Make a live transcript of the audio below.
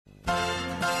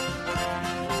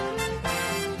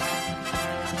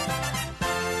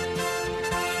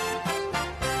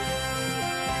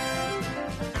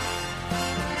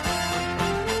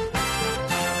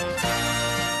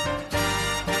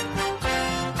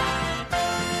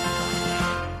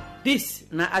This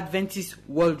na Adventist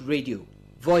World Radio,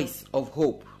 Voice of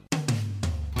Hope.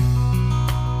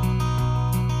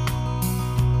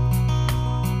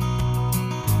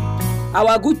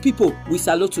 Our good people, we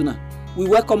salute una. We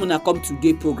welcome una come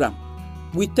today program.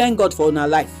 We thank God for una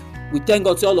life. We thank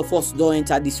God all of us don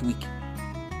enter this week.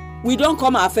 We don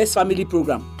come our first family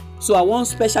program. So I want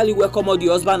specially welcome all the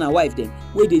husband and wife dem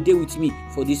wey dey dey with me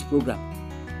for this program.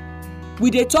 We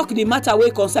dey talk the matter wey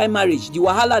concern marriage, the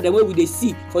wahala dem wey we dey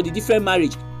see for the different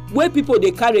marriage wey people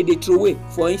dey carry dey throw away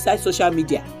for inside social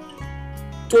media.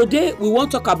 Today we wan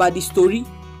talk about the story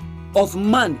of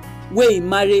man wey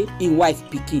marry im wife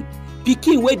pikin.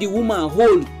 Pikin wey the woman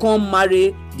hold come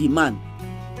marry the man.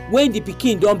 When the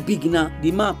pikin don big now,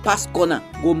 the man pass corner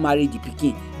go marry the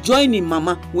pikin, join im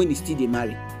mama when he still dey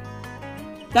marry.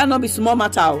 That no be small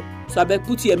matter o, so abeg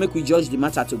put here make we judge the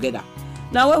matter together.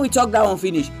 Now when we talk that one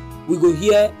finish, we go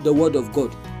hear the word of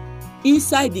God.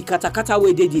 Inside the katakata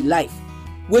wey dey the life,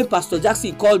 when Pastor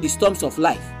Jackson call the storms of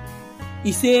life,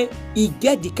 he say e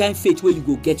get the kind faith wey you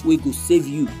go get wey go save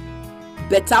you.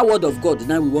 Better word of God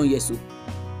now we wan hear so.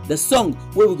 The song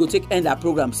wey we go take end our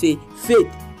program say, Faith,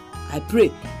 I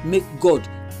pray make God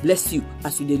bless you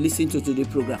as you dey listen to today's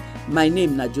program. My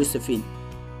name na Josephine.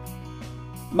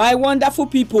 My wonderful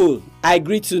people, I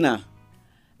greet una.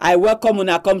 I welcome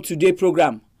una come today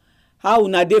program. How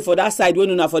una dey for that side when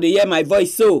una for dey hear my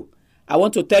voice so? I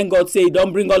want to thank God say He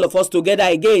don bring all of us together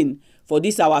again for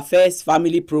this our first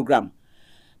family program.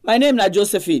 My name na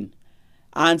Josephine.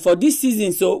 And for this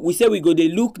season so, we say we go dey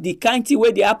look the kind thing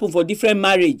wey dey happen for different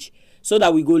marriage so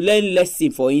that we go learn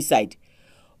lesson for inside.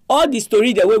 All the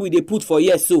story the way we dey put for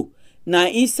here so, na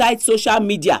inside social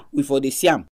media we for dey see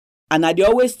am. And I dey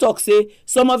always talk say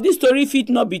some of this story fit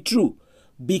not be true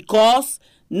because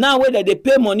now wey they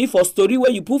pay money for story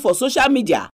wey you put for social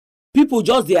media, people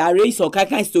just dey arrange some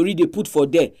kind story they put for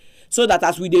there so that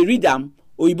as we dey read am,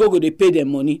 oyibo go dey pay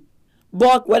them money.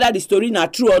 But whether the story na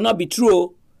true or not be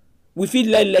true, we fit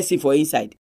learn lesson for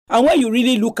inside. And when you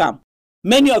really look am,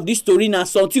 many of this story na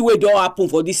something wey don happen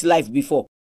for this life before.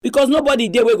 Because nobody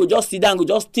dey wey go just sit down go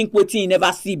just think wetin he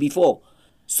never see before.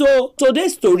 So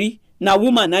today's story, na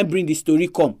woman na bring the story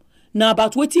come. Na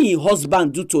about wetin him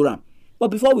husband do to am. But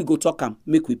before we go talk am,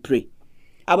 make we pray.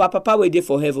 Our Papa wey dey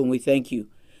for heaven, we thank you.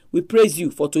 We praise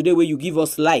you for today where you give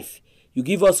us life. You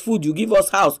give us food, you give us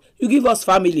house, you give us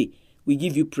family. We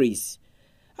give you praise.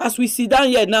 As we sit down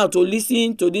here now to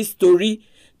listen to this story,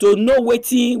 to know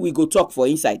wetin we go talk for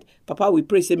inside. Papa, we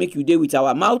pray say make you dey with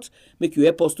our mouth, make you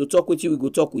help us to talk wetin we go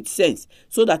talk with sense,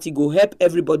 so that it go help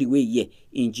everybody wey hear.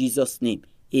 In Jesus' name,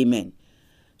 amen.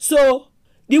 So,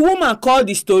 the woman called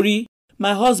the story,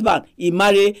 my husband, he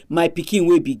marry my pikin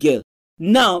wey be girl.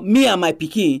 Now, me and my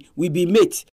pikin, we be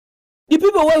mate. The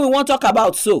people wey we wan talk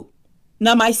about so,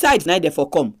 na my side na dey for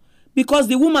come. Because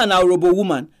the woman na Orobo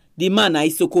woman, the man na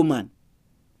Isoko man.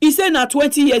 He say na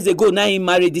 20 years ago na he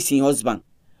marry this him husband.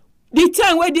 The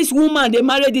time wey this woman dey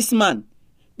marry this man,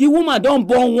 the woman don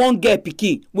born one girl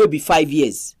pikin wey be 5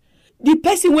 years. The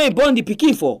person wey born the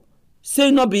pikin for say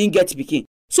no be him get pikin.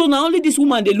 So na only this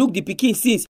woman dey look the pikin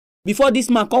since before this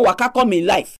man come waka come in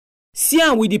life. See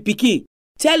am with the pikin,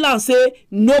 tell am say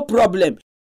no problem,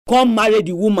 come marry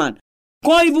the woman.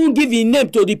 Come even give him name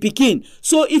to the pikin.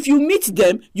 So if you meet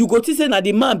them, you go think say na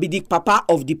the man be the papa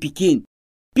of the pikin.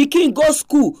 Pikin go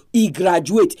school, he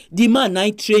graduate. The man na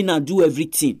train and do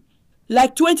everything.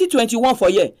 Like 2021 for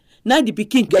year, now the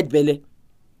pikin get belle.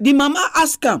 The mama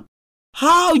ask am,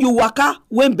 how you waka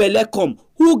when belle come?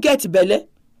 Who get belle?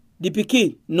 The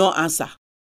pikin no answer.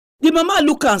 The mama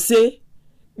look and say,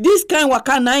 this kind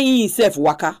waka na himself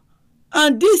waka.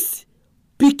 And this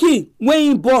pikin when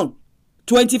he born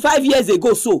 25 years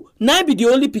ago so, now be the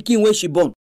only pikin when she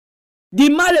born. The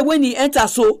marriage when he enter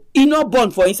so, he not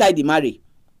born for inside the marriage.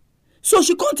 So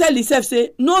she can't tell herself say,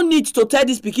 no need to tell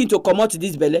this pikin to come out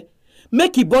this belle.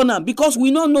 Make he born am because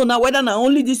we don't know now whether na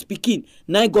only this pikin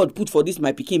na God put for this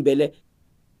my pikin belle.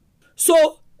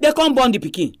 So they come born the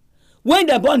pikin. When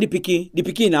they born the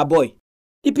pikin na boy.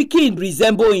 The pikin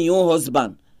resemble his own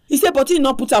husband. He said, but he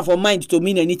not put am for mind to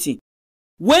mean anything.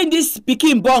 When this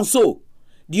pikin born so,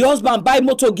 the husband buy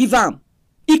motor give am.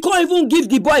 He can't even give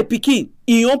the boy pikin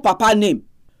his own papa name.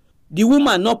 The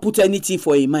woman not put anything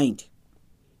for him mind.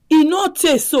 He not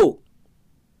say so.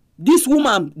 This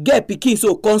woman get pikin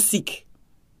so come sick.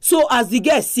 So as the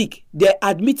girl sick, they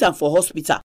admit am for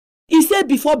hospital. He said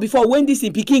before when this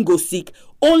pikin go sick,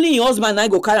 only his husband and I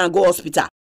go carry am go hospital.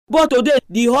 But today,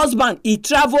 the husband, he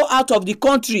travel out of the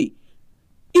country.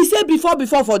 He said before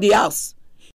for the house.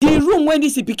 The room when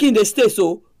this pikin they stay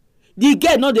so, the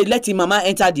girl not they let him mama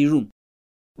enter the room.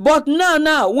 But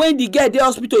now when the girl the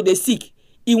hospital they sick,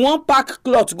 He wan pack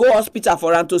cloth go hospital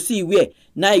for am to see where.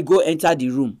 Now he go enter the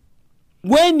room.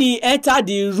 When he enter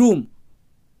the room,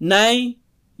 na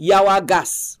yawa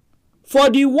gas. For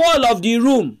the wall of the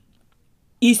room,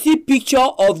 he see picture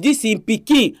of this him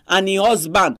pikin and him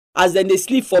husband as dem dey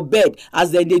sleep for bed,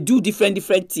 as dem dey do different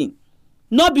things.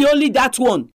 Not be only that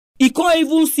one, he can't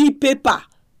even see paper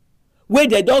wey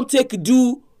dem don take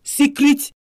do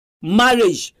secret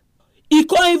marriage. He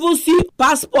can't even see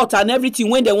passport and everything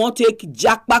when they wan take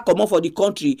japa comot for the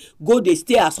country, go dey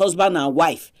stay as husband and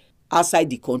wife outside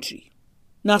the country.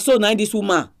 Na so now this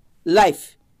woman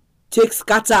life take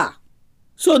scatter.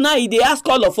 So now he dey ask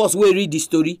all of us wey read the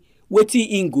story, wetin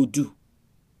im go do.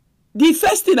 The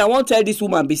first thing I wan tell this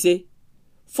woman be say,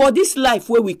 for this life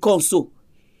wey we come so,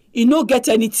 e no get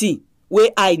anything wey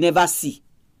I never see.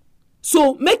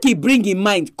 So make he bring him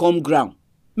mind come ground.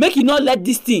 Make he not let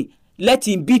this thing, let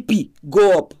him BP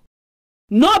go up.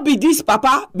 Not be this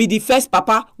papa be the first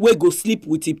papa wey go sleep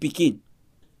with him pikin.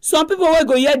 Some people wey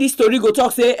go hear this story go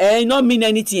talk say, e no mean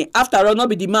anything. After all, not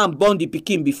be the man born the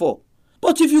pikin before.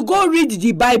 But if you go read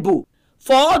the Bible,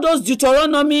 for all those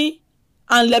Deuteronomy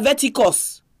and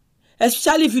Leviticus,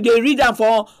 especially if you dey read them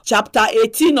for chapter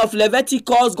 18 of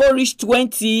Leviticus, go reach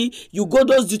 20, you go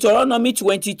those Deuteronomy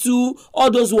 22,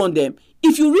 all those one them.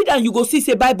 If you read and you go see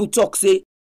say Bible talk say,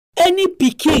 any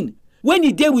pikin when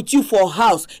he dey with you for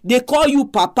house, they call you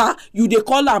papa, you dey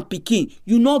call am pikin,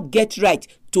 you not get right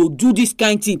to do this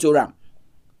kind thing to am.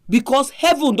 Because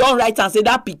heaven don write and say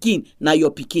that pikin na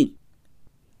your pikin.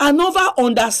 I never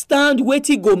understand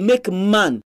wetin go make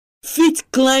man fit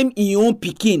climb in own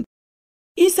pikin.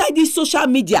 Inside this social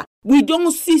media, we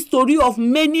don't see story of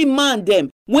many man them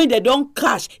when they don't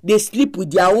cash, they sleep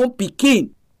with their own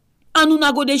pikin. And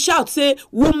una go dey shout say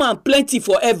woman plenty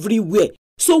for everywhere.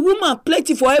 So woman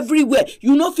plenty for everywhere.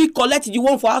 You no fit collect the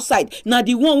one for outside. Now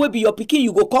the one wey be your pikin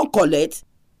you go come collect.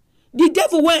 The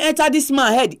devil when enter this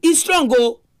man head, he's strong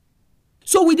oh.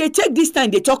 So we dey take this time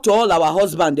they talk to all our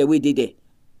husband the way they dey.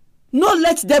 No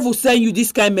let devil send you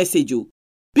this kind message oh.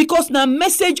 Because na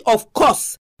message of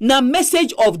curse, na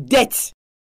message of death.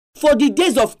 For the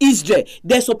days of Israel,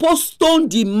 they suppose stone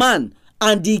the man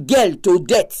and the girl to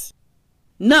death.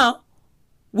 Now,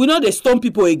 we know they stone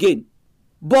people again.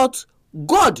 But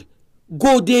God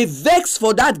go dey vex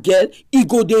for that girl, he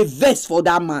go dey vex for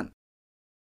that man.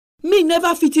 Me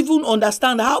never fit even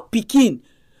understand how pikin,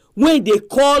 when they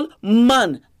call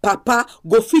man papa,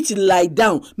 go fit lie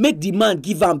down, make the man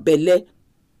give am belle.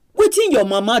 Wetin your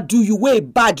mama do you wey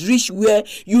bad reach where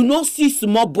you no see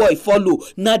small boy follow?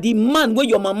 Na the man wey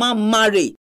your mama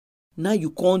marry, now you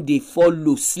can't dey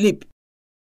follow sleep.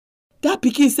 That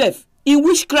pikin sef in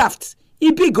witchcraft,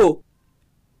 e big oh.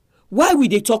 Why we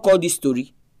dey talk all this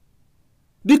story?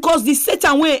 Because the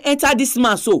Satan wey enter this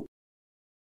man so,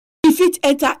 if it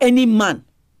enter any man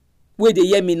wey dey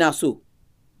hear me now so,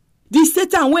 the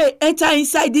Satan wey enter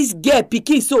inside this girl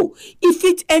pikin so, if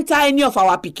it enter any of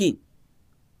our pikin.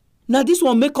 Now this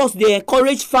one make us dey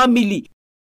encourage family,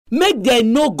 make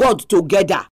them know God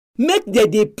together, make them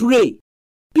dey pray.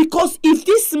 Because if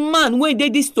this man wey dey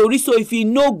this story so, if he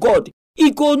know God,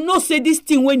 he go know say this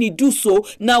thing when he do so,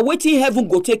 now wetin heaven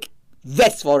go take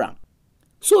vex for am.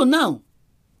 So now,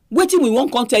 wetin we wan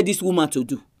come tell this woman to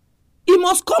do? He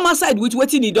must come outside with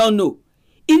wetin he don't know.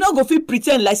 He no go fit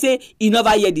pretend like say he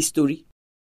never hear the story.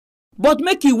 But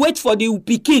make he wait for the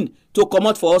pikin to come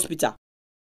out for hospital.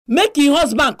 Make his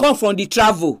husband come from the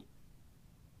travel.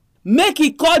 Make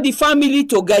he call the family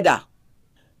together.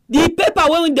 The paper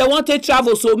when they want to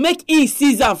travel, so make he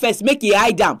seize them first, make he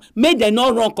hide them. Make them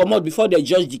not run come out before they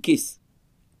judge the case.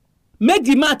 Make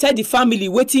the man tell the family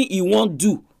wetin he won't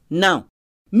do now.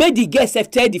 Make the girl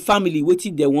sef tell the family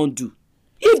wetin they won't do.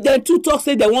 If them two talk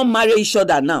say they won't marry each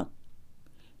other now,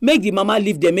 make the mama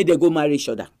leave them, make they go marry each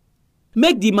other.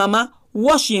 Make the mama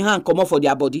wash him hand come out for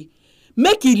their body.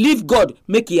 Make he leave God,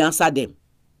 make he answer them.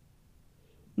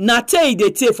 Na tey they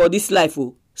take for this life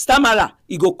oh. Stammerer,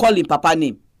 he go call him papa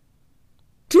name.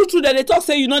 True that they talk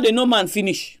say you know they no man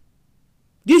finish.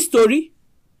 This story,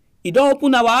 it don't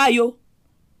open our eye oh.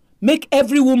 Make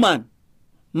every woman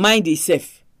mind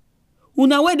herself.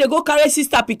 Una when they go carry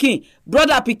sister pikin,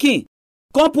 brother pikin,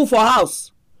 come put for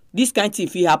house, this kind thing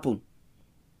fit happen.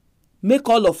 Make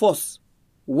all of us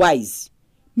wise.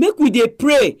 Make we dey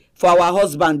pray for our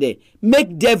husband there.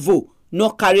 Make devil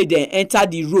not carry them enter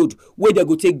the road where they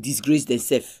go take disgrace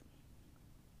themselves.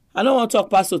 I don't want to talk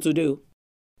pastor today.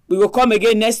 We will come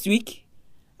again next week.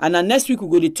 And then next week we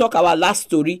go to talk our last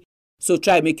story. So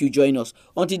try make you join us.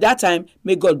 Until that time,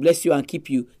 may God bless you and keep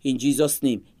you in Jesus'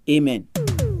 name. Amen.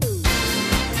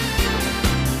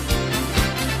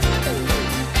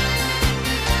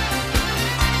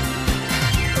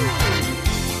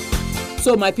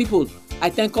 So my people,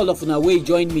 I thank all of una wey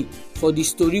join me for the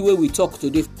story wey we talk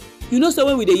today. You know, so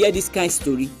when we dey hear this kind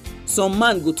story, some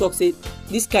man go talk say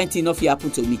this kind thing no fit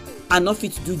happen to me, I no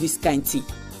fit do this kind thing.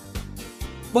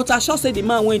 But I sure say the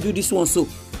man wey do this one so,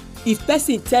 if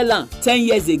person tell am 10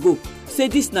 years ago say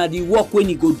this na the work wey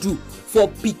he go do for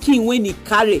pikin wey he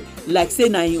carry like say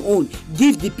na him own,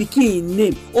 give the pikin him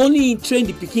name, only him train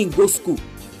the pikin go school,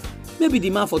 maybe the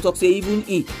man for talk say even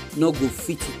he no go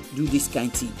fit do this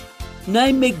kind thing. Na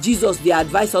him make Jesus dey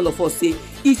advise all of us say,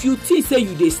 if you think say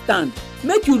you dey stand,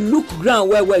 make you look ground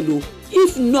well o,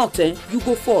 if not you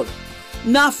go fall.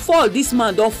 Na fall this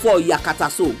man don fall yakata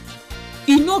so.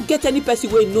 E no get any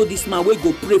person wey know this man wey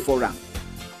go pray for am.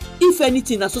 If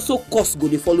anything na so curse go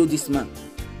dey follow this man.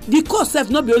 The curse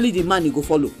sef no be only the man he go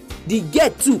follow, the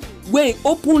girl too wey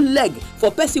open leg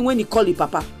for person when he call him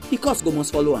papa, the curse go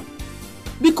must follow am.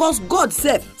 Because God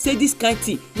sef say this kind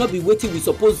thing no be wetin we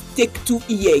suppose take 2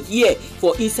 years here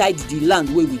for inside the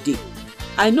land wey we dey.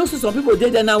 I know say some people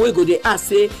dey there now wey go dey ask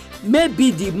say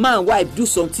maybe the man wife do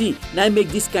something na make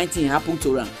this kind thing happen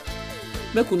to am.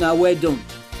 Make una well done.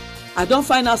 I don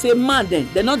find out say man dem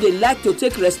no dey like to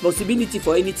take responsibility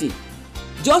for anything.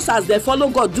 Just as they follow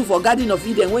God do for Garden of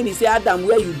Eden when he say, Adam,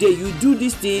 where you dey, you do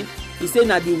this thing, he say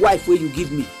na the wife wey you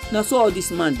give me. Na so all this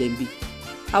man dem be.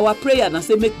 Our prayer na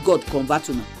say make God convert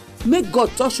una, make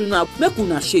God touch una, make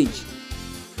una change,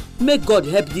 make God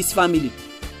help this family,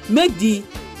 make the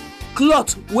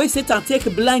cloth wey Satan take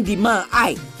blind the man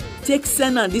eye, take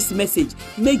send am this message,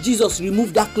 make Jesus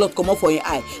remove that cloth comot for him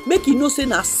eye, make he know say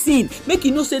na sin, make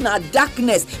he know say na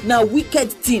darkness, na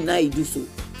wicked thing na he do so.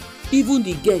 Even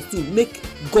the girl too, make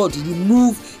God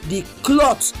remove the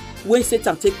cloth wey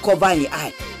Satan take cover him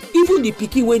eye. Even the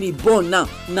pikin when he born now,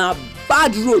 na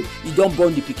bad road he don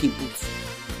born the pikin put.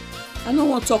 I no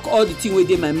wan talk all the thing wey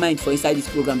dey my mind for inside this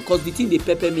program because the thing dey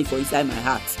pepper me for inside my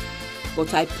heart.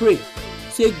 But I pray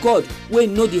say God wey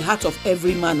know the heart of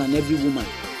every man and every woman,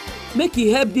 make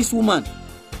he help this woman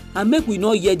and make we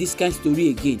no hear this kind story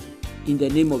again in the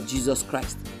name of Jesus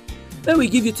Christ. When we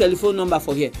give you telephone number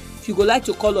for here, if you go like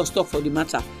to call us talk for the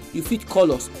matter, you fit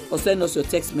call us or send us your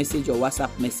text message or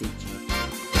WhatsApp message.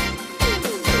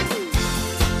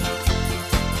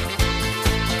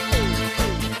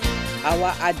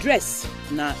 Our address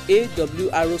na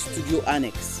AWR Studio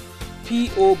Annex,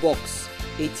 P.O. Box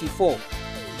 84,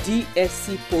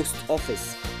 DSC Post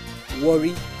Office,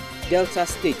 Warri, Delta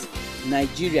State,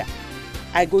 Nigeria.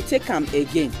 I go take am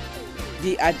again.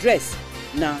 The address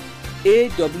na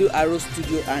AWR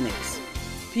Studio Annex,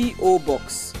 P.O.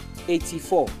 Box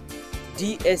 84,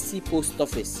 DSC Post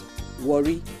Office,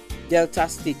 Warri, Delta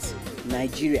State,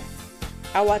 Nigeria.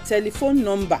 Our telephone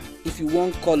number if you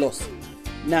wan call us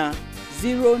na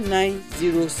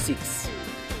 0906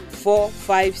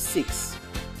 456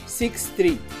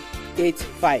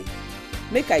 6385.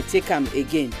 Make I take am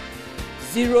again.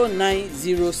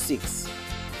 0906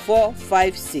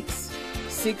 456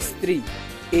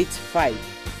 6385.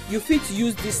 You fit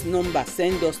use this number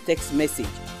send us text message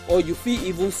or you fit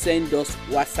even send us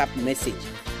WhatsApp message.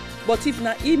 But if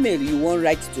na email you wan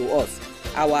write to us,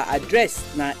 our address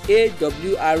na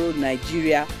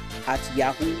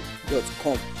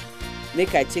awrnigeria@yahoo.com.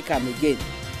 Make I take am again.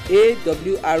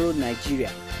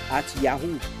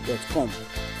 awrnigeria@yahoo.com.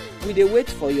 We dey wait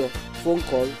for your phone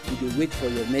call, we dey wait for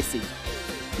your message.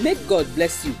 Make God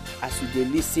bless you as you dey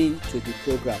listen to the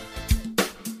program.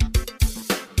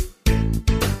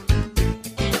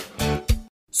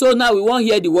 So now we wan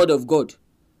hear the word of God.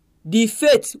 The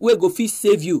faith wey go fit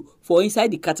save you for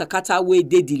inside the katakata wey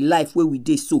dey the life wey we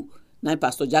dey so. Now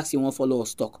Pastor Jackson wan follow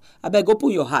us talk. Abeg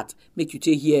open your heart, make you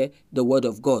take hear the word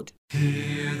of God.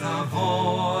 Hear the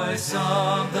voice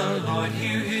of the Lord,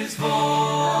 hear his voice.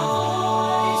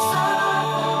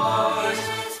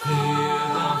 Hear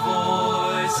the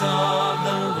voice of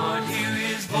the Lord, hear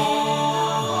his voice.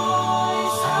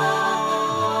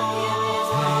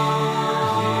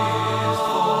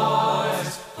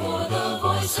 For the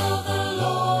voice of the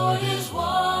Lord is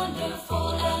wonderful,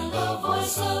 and the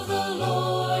voice of the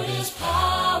Lord is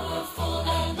powerful,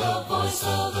 and the voice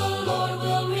of the Lord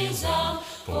will resound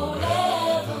forevermore.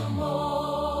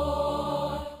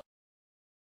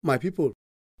 My people,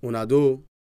 una do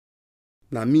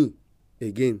na me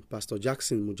again, Pastor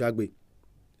Jackson Mujagbe,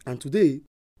 and today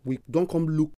we don come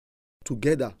look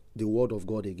together the word of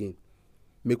God again.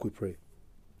 Make we pray.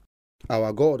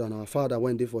 Our God and our Father,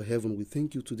 when they for heaven, we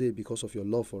thank you today because of your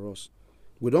love for us.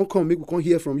 We don't come, make we come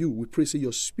hear from you. We pray, say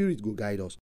your spirit go guide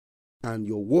us and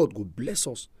your word go bless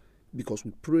us because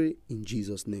we pray in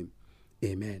Jesus' name.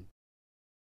 Amen.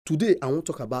 Today, I want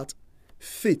to talk about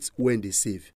faith when they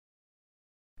save.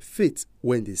 Faith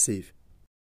when they save.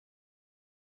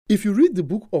 If you read the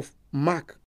book of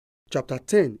Mark, chapter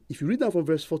 10, if you read that from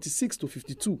verse 46 to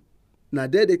 52, now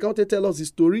there they come to tell us the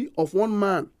story of one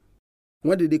man,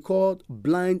 what they called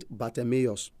blind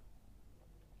Bartimaeus.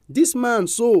 This man,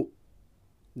 so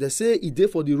they say he did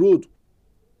for the road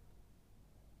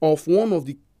of one of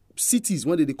the cities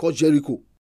when they call Jericho.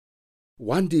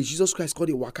 One day, Jesus Christ called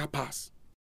a waka pass.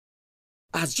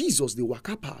 As Jesus, the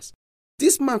waka pass,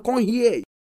 this man can't hear.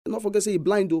 Don't forget, say he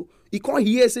blind though. He can't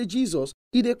hear, say Jesus.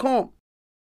 He they come.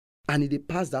 And he they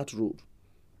pass that road.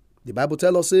 The Bible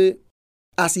tells us, say,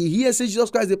 as he hears, say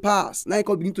Jesus Christ, they pass. Now he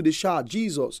can begin to the shout,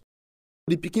 Jesus,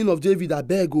 the pikin of David, I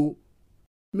beg, oh,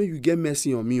 may you get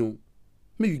mercy on me, oh.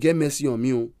 May you get mercy on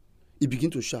me, oh. He begin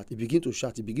to shout, he begin to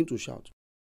shout, he begin to shout.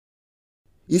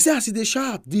 He said, as they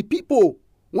shout, the people,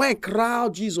 when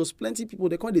crowd Jesus, plenty people,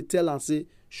 they come, they tell and say,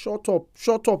 shut up,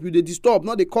 you they disturb,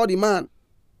 not they call the man.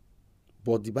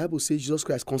 But the Bible says Jesus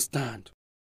Christ can't stand.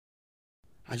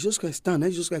 And Jesus Christ stand,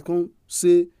 and Jesus Christ can't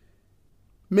say,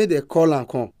 may they call and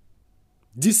come.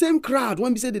 The same crowd,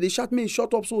 when we say that they shout, may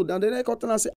shut up, so then they come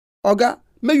and say, Oga,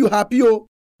 may you happy, oh.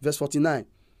 Verse 49.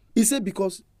 He said,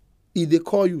 because if they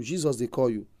call you, Jesus, they call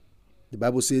you. The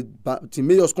Bible says,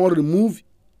 Bartimaeus can't remove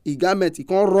his garment, he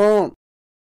can't run.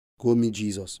 Go meet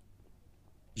Jesus.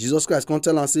 Jesus Christ can't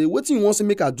tell and say, what do you want to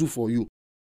make I do for you?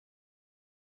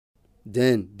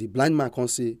 Then the blind man can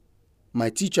say,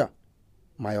 my teacher,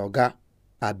 my Oga,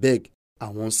 I beg, I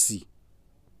won't see.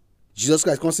 Jesus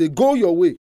Christ can say, go your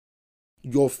way.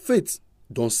 Your faith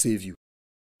don't save you.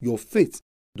 Your faith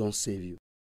don't save you.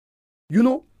 You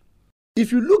know,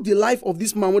 if you look the life of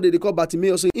this man, what they call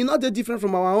Bartimaeus, it's not that different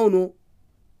from our own. No?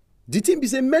 The thing be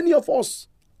say, many of us,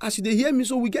 as they hear me,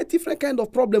 so we get different kind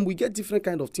of problem, we get different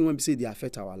kind of thing when we say they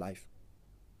affect our life.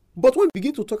 But when we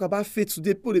begin to talk about faith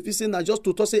today, people if you say now just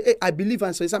to say, hey, I believe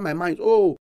and so inside my mind,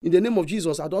 oh, in the name of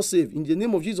Jesus, I don't save. In the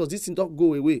name of Jesus, this thing don't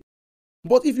go away.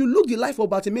 But if you look the life of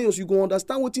Bartimaeus, you go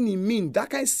understand what it mean. That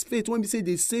kind of faith when we say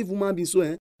they save human beings,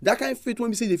 so that kind of faith when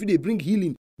we say they bring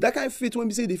healing. That kind of faith when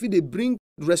we say they bring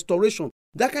restoration.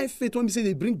 That kind of faith when we say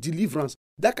they bring deliverance.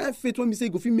 That kind of faith when we say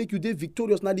go make you day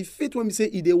victorious. Now the faith when we say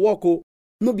they walk, oh,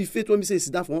 no be faith when we say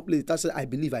sit down for one place. That say I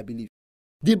believe.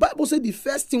 The Bible say the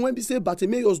first thing when we say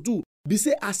Bartimaeus do, we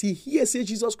say as he hears say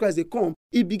Jesus Christ they come,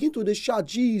 he begin to shout,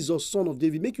 Jesus, Son of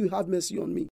David, make you have mercy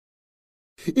on me.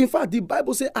 In fact, the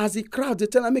Bible say as the crowd they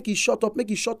tell him make he shut up.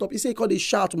 He say he call they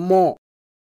shout more.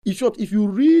 In short, if you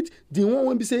read the one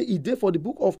when we say he did for the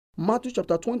book of Matthew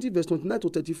chapter 20 verse 29 to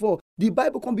 34, the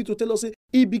Bible come be to tell us say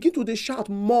he begin to shout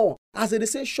more. As they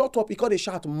say shut up, he call they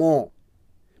shout more.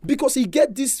 Because he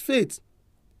get this faith.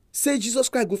 Say Jesus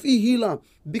Christ go fit heal him.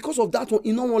 Because of that one,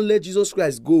 he no want let Jesus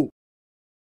Christ go.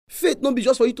 Faith not be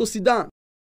just for you to sit down.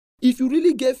 If you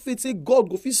really get faith, say God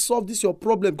go fit solve this your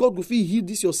problem. God go fit heal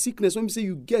this your sickness. When we say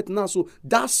you get now, so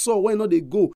that sore when not they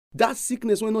go, that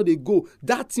sickness when not they go,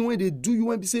 that thing when they do you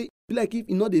when we say be like if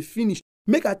not they finish.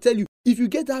 Make I tell you, if you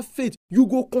get that faith, you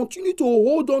go continue to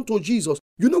hold on to Jesus.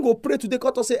 You not go pray today,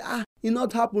 God to say it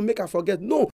not happen, make I forget.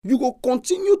 No, you go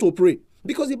continue to pray.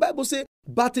 Because the Bible says,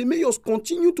 Bartimaeus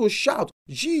continue to shout,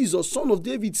 Jesus, Son of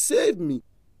David, save me.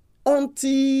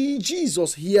 Until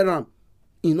Jesus hear him,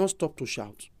 he not stop to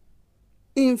shout.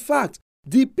 In fact,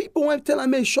 the people when tell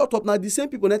him, shut up, now the same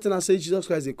people that tell him, say, Jesus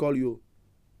Christ, they call you.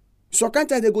 So can't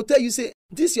they go tell you, say,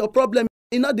 this your problem,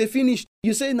 it not they finish.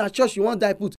 You say, na church, you want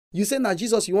die put. You say, na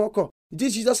Jesus, you want call.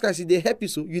 This Jesus Christ, they help you,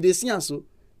 so you they see and so.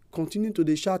 Continue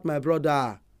to shout, my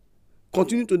brother.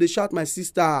 Continue to shout, my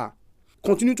sister.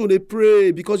 Continue to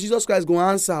pray because Jesus Christ go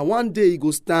answer. One day he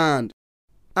go stand.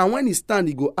 And when he stand,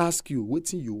 he go ask you, what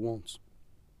thing you want?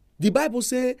 The Bible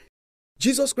say,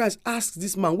 Jesus Christ asks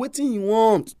this man, what thing you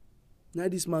want? Now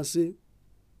this man say,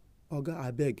 Oga, I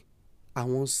beg, I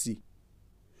won't see.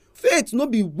 Faith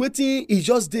not be waiting, he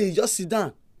just there, he just sit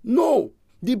down. No.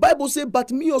 The Bible say,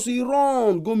 but me also he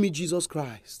run, go meet Jesus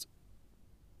Christ.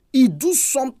 He do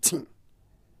something.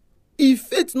 If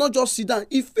faith not just sit down,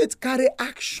 if faith carry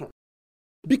action.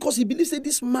 Because he believes that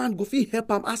this man go fit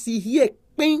help him as he hear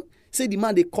pain, say the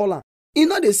man they call him. He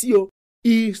not they see you.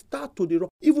 He start to the run.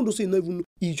 Even though say no even know,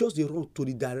 he just the run to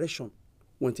the direction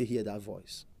when they hear that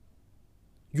voice.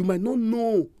 You might not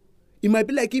know. It might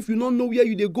be like if you don't know where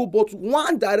you they go, but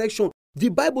one direction. The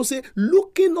Bible say,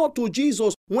 looking up to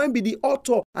Jesus when be the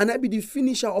author and I be the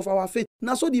finisher of our faith.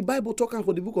 Now so the Bible talking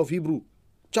for the book of Hebrew,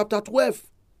 chapter 12,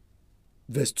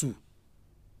 verse 2.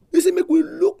 He say, make we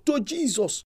look to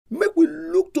Jesus. Make we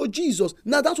look to Jesus.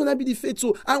 Now that's when I be the faith.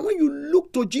 So, and when you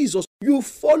look to Jesus, you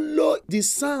follow the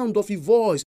sound of his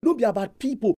voice. Don't be about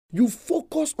people. You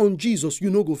focus on Jesus, you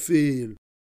no go fail.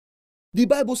 The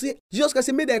Bible say, Jesus Christ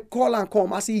say, make them call and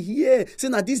come. As he hear, say,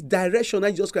 now this direction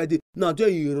that Jesus Christ did, now there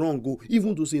you wrong go,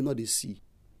 even to say, not they see.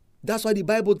 That's why the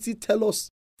Bible tell us,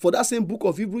 for that same book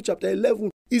of Hebrews chapter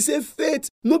 11, it say faith,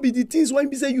 no be the things when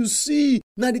we say you see,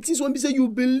 now the things when we say you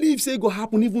believe, say go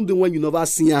happen even the when you never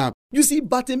see him. You see,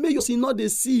 Bartimaeus, he not they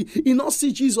see, he not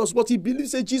see Jesus, but he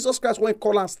believes say Jesus Christ when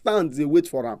call and stand, they wait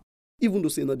for him. Even though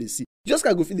say not they see. Just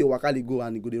can go feel the wakali go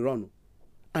and he go they run.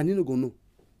 And he no go no.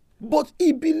 But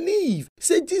he believe,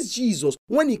 say this Jesus,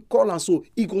 when he call and so,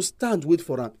 he go stand, wait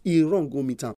for him. He run, go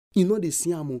meet him. You know they see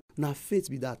him. Now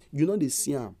faith be that. You know they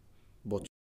see him. But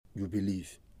you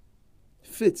believe.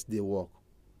 Faith, they work.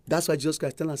 That's why Jesus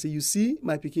Christ tell us, say, you see,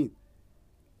 my pikin,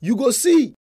 you go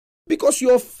see. Because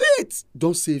your faith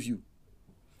don't save you.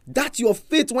 That your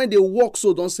faith when they walk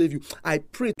so don't save you. I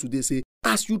pray today, say,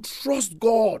 as you trust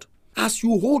God, as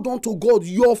you hold on to God,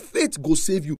 your faith go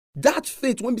save you. That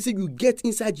faith, when we say you get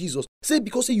inside Jesus, say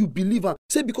because say you believe him,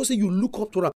 say because say you look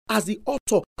up to him as the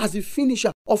author, as the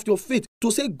finisher of your faith,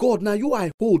 to say, God, now you I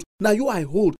hold, now you I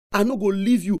hold. I no go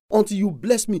leave you until you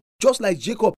bless me. Just like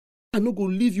Jacob, I no go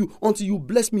leave you until you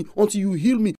bless me, until you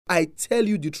heal me. I tell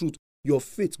you the truth, your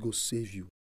faith go save you.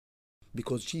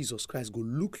 Because Jesus Christ go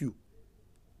look you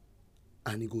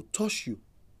and he go touch you,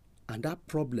 and that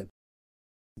problem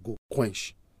go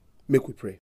quench. Make we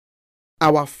pray.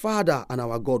 Our Father and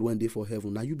our God when they for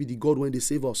heaven, now you be the God when they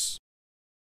save us.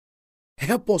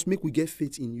 Help us make we get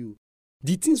faith in you.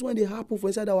 The things when they happen for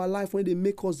inside our life, when they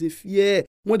make us they fear,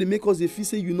 when they make us they feel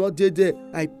say you not dead there,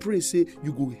 I pray say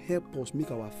you go help us make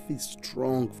our faith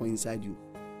strong for inside you,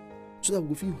 so that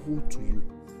we feel hold to you,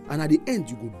 and at the end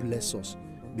you go bless us,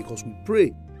 because we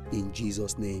pray in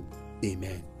Jesus' name.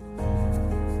 Amen.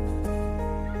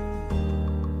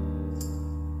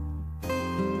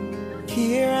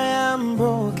 Here I am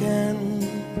broken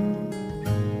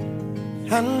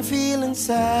and feeling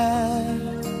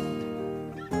sad.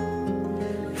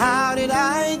 How did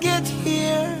I get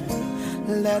here?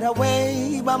 Led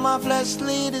away by my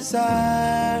fleshly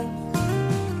desire.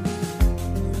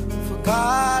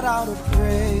 Forgot how to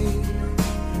pray,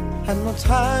 had no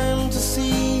time to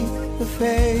see the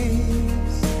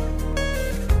face.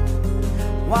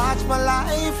 Watch my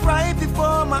life right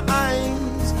before my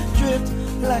eyes drift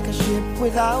like a ship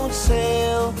without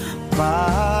sail.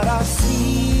 But I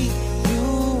see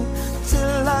you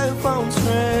till I found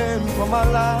strength for my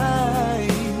life.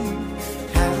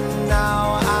 And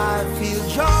now I feel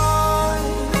joy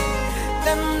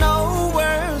that no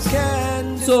words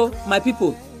can. So, my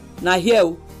people, now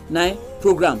here, now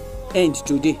program end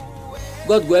today.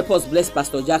 God go help us bless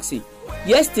Pastor Jackson.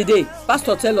 Yesterday,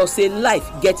 Pastor tell us say life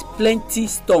get plenty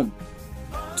storm.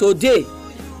 Today,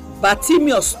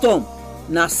 Bartimaeus storm.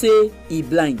 Now say he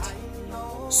blind.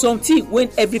 Something when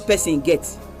every person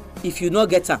gets, if you not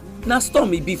get her, now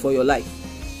storm it be for your life.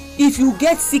 If you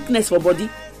get sickness for body,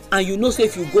 and you know say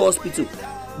if you go hospital,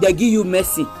 they give you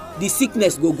mercy, the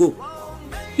sickness go.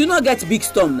 You not get big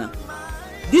storm now.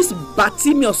 This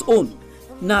Bartimaeus own,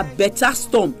 now better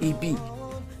storm it be.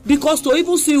 Because to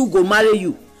even see who go marry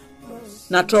you,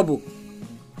 now trouble.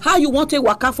 How you want to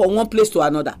waka from one place to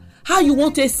another? How you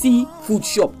want to see food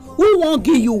shop? Who won't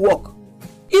give you work?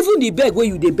 Even the beg where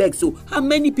you dey beg, so how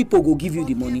many people go give you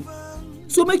the money?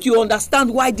 So make you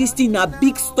understand why this thing a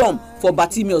big storm for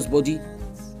Bartimaeus body.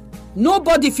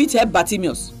 Nobody fit help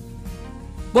Bartimaeus.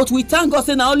 But we thank God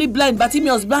say na only blind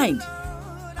Bartimaeus blind.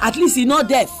 At least he not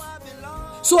deaf.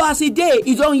 So as he dey,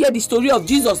 he don't hear the story of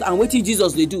Jesus and wetin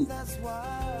Jesus they do.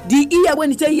 The ear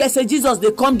when he tell yes, say Jesus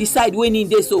they come decide when he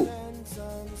dey so.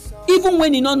 Even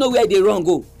when he not know where they run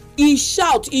go. He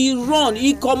shout, he run,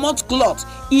 he comot cloth,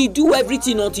 he do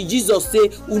everything until Jesus say,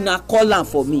 una call am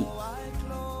for me.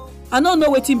 I don't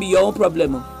know wetin be your own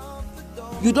problem.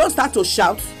 You don't start to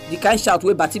shout, the kind shout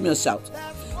where Bartimaeus shout.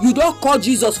 You don't call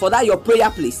Jesus for that your prayer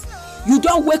place. You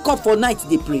don't wake up for night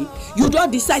they pray. You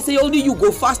don't decide say only you go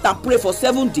fast and pray for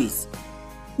 7 days.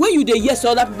 When you dey hear say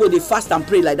other people they fast and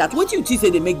pray like that, what you think say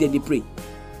they make them they pray?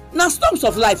 Now storms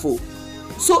of life oh.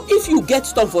 So if you get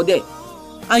storm for there,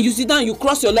 and you sit down, you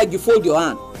cross your leg, you fold your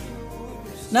hand.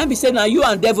 Now be saying now you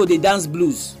and devil they dance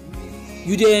blues.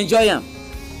 You they enjoy them.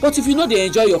 But if you know they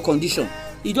enjoy your condition,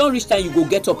 it don't reach time you go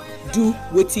get up, do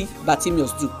wetin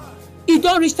Bartimaeus do. It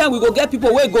don't reach time we go get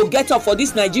people where go get up for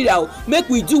this Nigeria. Make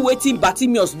we do wetin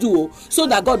Bartimaeus do so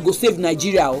that God go save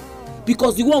Nigeria.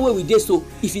 Because the one way we did so,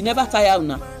 if he never tire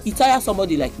now, he tire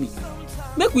somebody like me.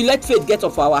 Make we let faith get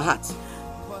up for our heart.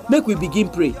 Make we begin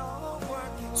pray.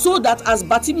 So that as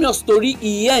Bartimaeus story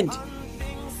he end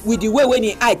with the way when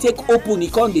he eye take open he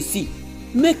can't see.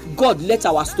 Make God let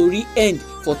our story end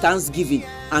for thanksgiving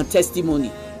and testimony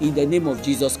in the name of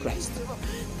Jesus Christ.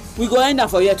 We go end up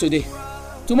for here today.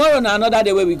 Tomorrow na another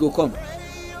day wey we go come.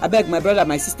 Abeg my brother,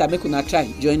 my sister, make una try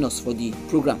join us for the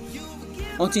program.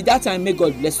 Until that time, may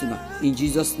God bless una in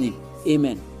Jesus' name.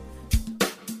 Amen.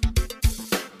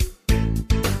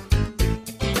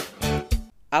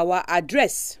 Our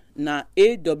address na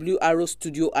AWR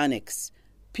Studio Annex,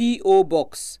 P.O.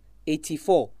 Box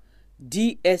 84,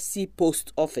 DSC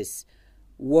Post Office,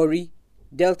 Warri,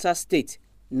 Delta State,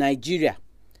 Nigeria.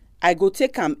 I go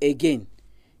take am again.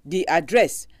 The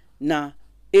address na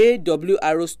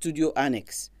AWR Studio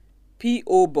Annex,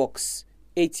 P.O. Box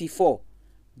 84,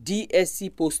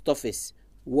 DSC Post Office,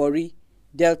 Warri,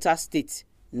 Delta State,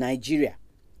 Nigeria.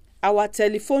 Our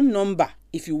telephone number,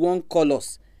 if you wan call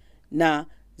us, na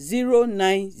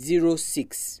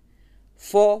 0906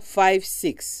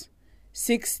 456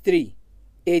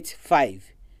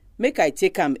 6385. Make I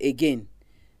take am again.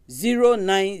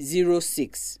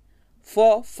 0906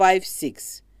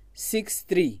 456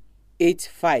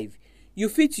 6385. You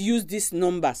fit use this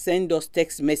number send us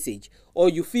text message, or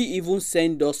you fit even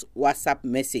send us WhatsApp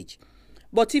message.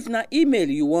 But if na email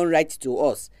you wan write to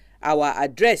us, our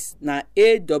address na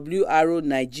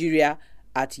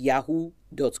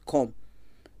awronigeria@yahoo.com.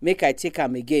 Make I take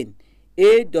am again.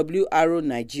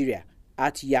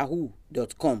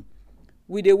 awronigeria@yahoo.com.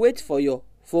 We dey wait for your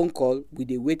phone call. We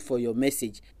dey wait for your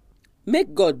message.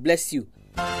 Make God bless you.